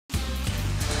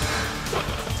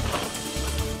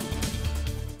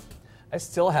I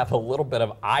still have a little bit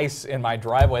of ice in my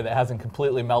driveway that hasn't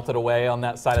completely melted away on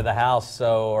that side of the house.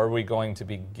 So are we going to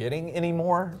be getting any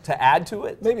more to add to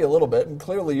it? Maybe a little bit, and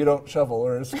clearly you don't shovel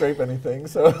or scrape anything.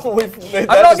 So we've made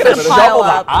I'm not going to determination. shovel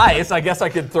the ice. I guess I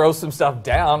could throw some stuff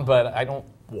down, but I don't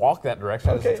walk that direction.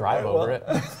 I just drive over it.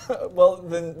 Well,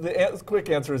 then the quick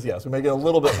answer is yes. We may get a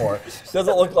little bit more.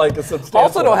 Doesn't look like a substantial.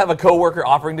 Also don't have a coworker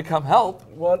offering to come help.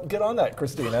 Well, get on that,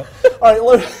 Christina. All right,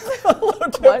 low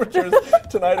temperatures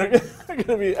tonight are going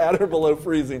to be at or below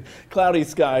freezing. Cloudy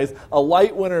skies, a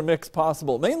light winter mix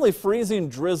possible. Mainly freezing,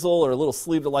 drizzle, or a little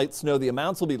sleet to light snow. The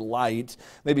amounts will be light,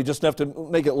 maybe just enough to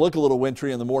make it look a little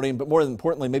wintry in the morning, but more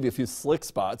importantly, maybe a few slick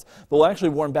spots. But we'll actually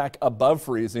warm back above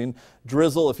freezing.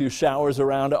 Drizzle, a few showers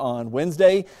around on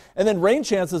Wednesday, and then rain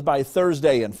chances by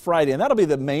Thursday and Friday. And that'll be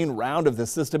the main round of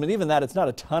this system. And even that, it's not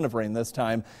a ton of rain this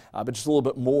time, but just a little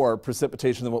bit more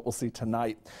precipitation than what we'll see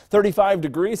tonight. 35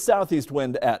 degrees, southeast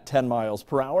wind at 10 miles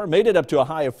per hour. Made it up to a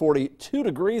high of 42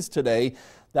 degrees today.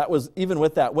 That was even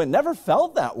with that wind. Never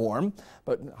felt that warm,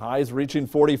 but highs reaching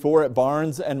 44 at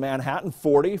Barnes and Manhattan,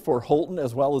 40 for Holton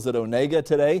as well as at Onega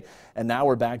today. And now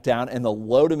we're back down in the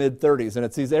low to mid 30s. And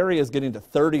it's these areas getting to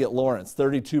 30 at Lawrence,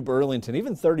 32 Burlington,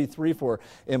 even 33 for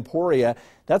Emporia.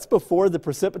 That's before the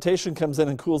precipitation comes in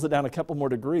and cools it down a couple more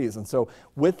degrees. And so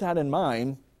with that in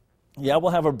mind, yeah,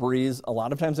 we'll have a breeze. A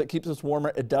lot of times it keeps us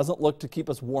warmer. It doesn't look to keep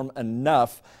us warm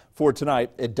enough for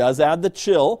tonight. It does add the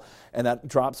chill, and that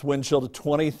drops wind chill to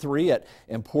 23 at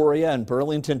Emporia and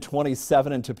Burlington,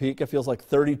 27 in Topeka. Feels like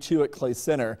 32 at Clay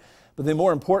Center. But the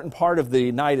more important part of the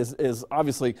night is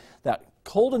obviously that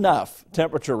cold enough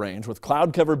temperature range with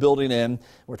cloud cover building in.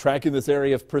 We're tracking this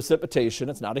area of precipitation.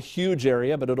 It's not a huge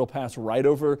area, but it'll pass right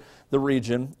over the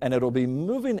region, and it'll be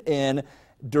moving in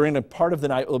during a part of the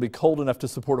night. It will be cold enough to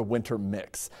support a winter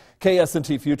mix.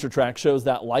 KSNT Future Track shows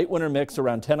that light winter mix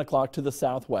around 10 o'clock to the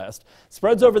southwest.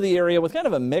 Spreads over the area with kind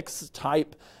of a mixed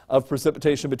type of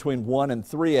precipitation between 1 and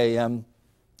 3 a.m.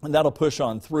 And that'll push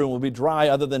on through and will be dry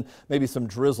other than maybe some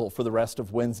drizzle for the rest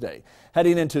of Wednesday.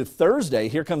 Heading into Thursday,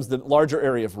 here comes the larger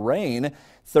area of rain.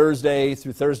 Thursday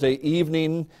through Thursday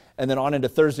evening, and then on into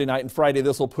Thursday night and Friday,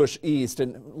 this will push east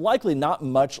and likely not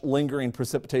much lingering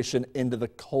precipitation into the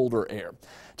colder air.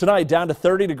 Tonight, down to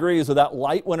 30 degrees with that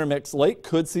light winter mix. Lake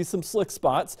could see some slick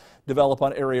spots develop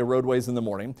on area roadways in the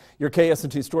morning. Your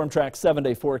KSNT Storm Track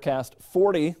 7-day forecast,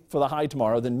 40 for the high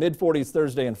tomorrow, then mid-40s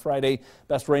Thursday and Friday.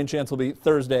 Best rain chance will be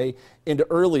Thursday into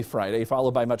early Friday,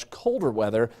 followed by much colder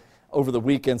weather over the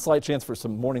weekend. Slight chance for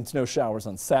some morning snow showers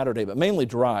on Saturday, but mainly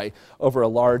dry over a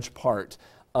large part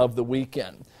of the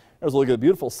weekend. There's a look at the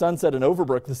beautiful sunset in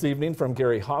Overbrook this evening from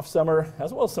Gary Hoffsummer,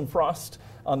 as well as some frost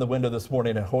on the window this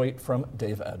morning in Hoyt from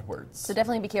Dave Edwards. So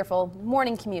definitely be careful.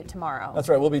 Morning commute tomorrow. That's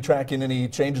right. We'll be tracking any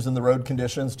changes in the road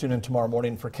conditions. Tune in tomorrow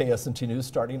morning for KSNT News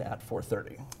starting at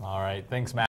 4:30. All right. Thanks, Matt.